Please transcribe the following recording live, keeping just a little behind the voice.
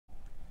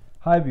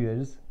Hi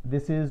viewers,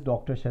 this is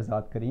Dr.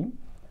 Shahzad Kareem.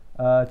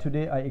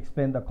 Today I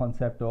explain the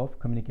concept of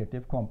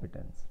communicative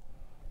competence.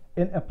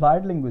 In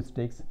applied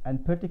linguistics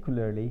and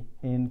particularly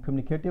in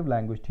communicative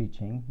language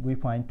teaching, we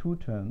find two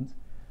terms,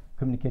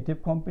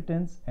 communicative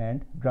competence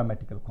and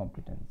grammatical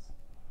competence.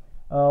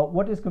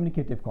 What is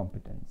communicative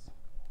competence?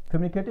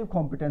 Communicative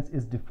competence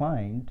is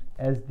defined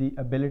as the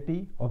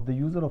ability of the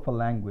user of a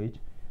language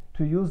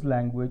to use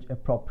language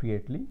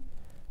appropriately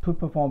to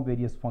perform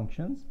various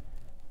functions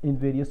in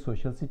various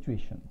social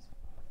situations.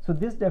 So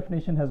this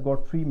definition has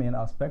got three main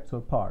aspects or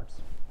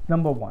parts.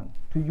 Number one,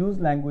 to use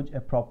language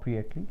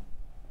appropriately.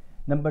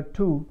 Number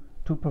two,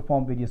 to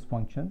perform various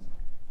functions.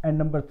 And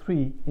number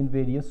three, in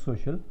various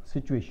social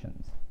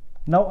situations.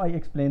 Now I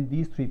explain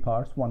these three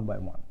parts one by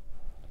one.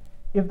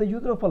 If the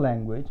user of a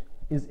language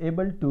is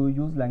able to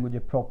use language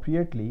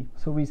appropriately,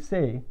 so we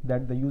say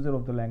that the user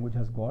of the language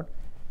has got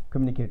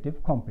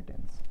communicative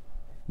competence.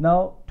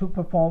 Now to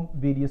perform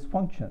various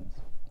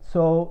functions.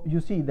 So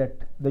you see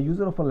that the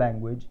user of a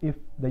language, if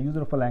the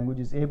user of a language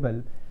is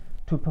able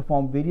to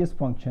perform various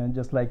functions,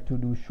 just like to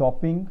do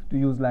shopping, to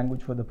use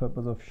language for the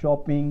purpose of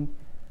shopping,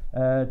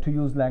 to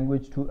use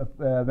language to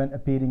when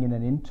appearing in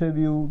an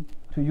interview,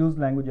 to use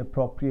language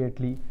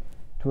appropriately,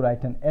 to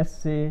write an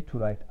essay, to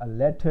write a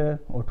letter,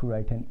 or to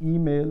write an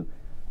email.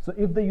 So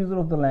if the user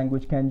of the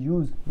language can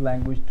use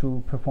language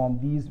to perform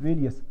these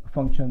various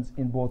functions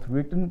in both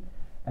written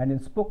and in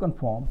spoken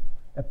form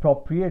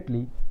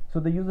appropriately, so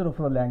the user of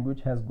a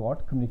language has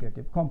got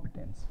communicative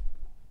competence.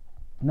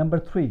 Number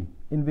three,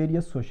 in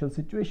various social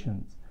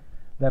situations,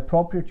 the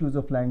appropriate use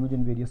of language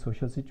in various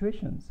social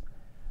situations.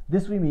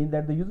 This we mean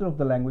that the user of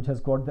the language has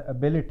got the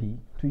ability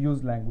to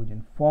use language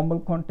in formal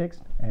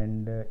context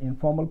and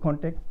informal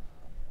context.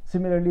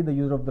 Similarly, the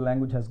user of the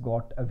language has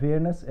got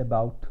awareness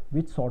about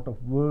which sort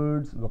of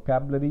words,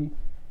 vocabulary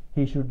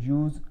he should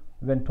use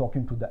when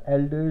talking to the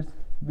elders,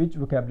 which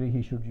vocabulary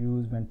he should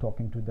use when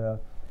talking to the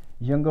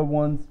younger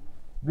ones,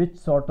 which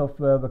sort of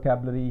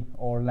vocabulary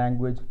or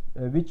language,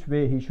 which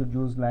way he should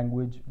use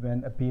language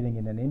when appearing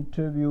in an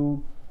interview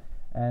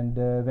and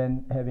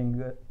when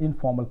having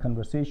informal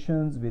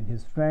conversations with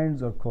his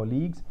friends or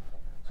colleagues.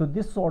 So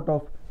this sort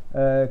of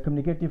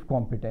communicative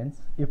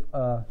competence, if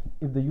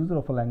the user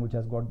of a language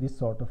has got this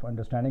sort of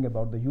understanding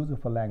about the use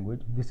of a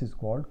language, this is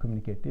called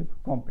communicative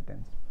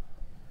competence.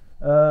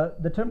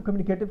 The term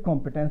communicative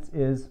competence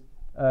is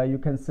you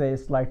can say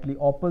slightly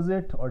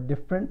opposite or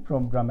different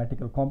from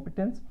grammatical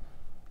competence.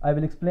 I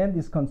will explain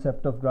this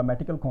concept of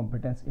grammatical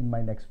competence in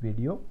my next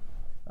video.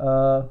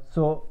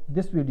 So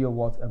this video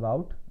was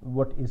about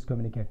what is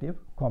communicative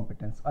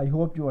competence. I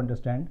hope you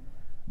understand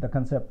the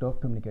concept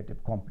of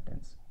communicative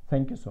competence.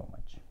 Thank you so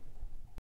much.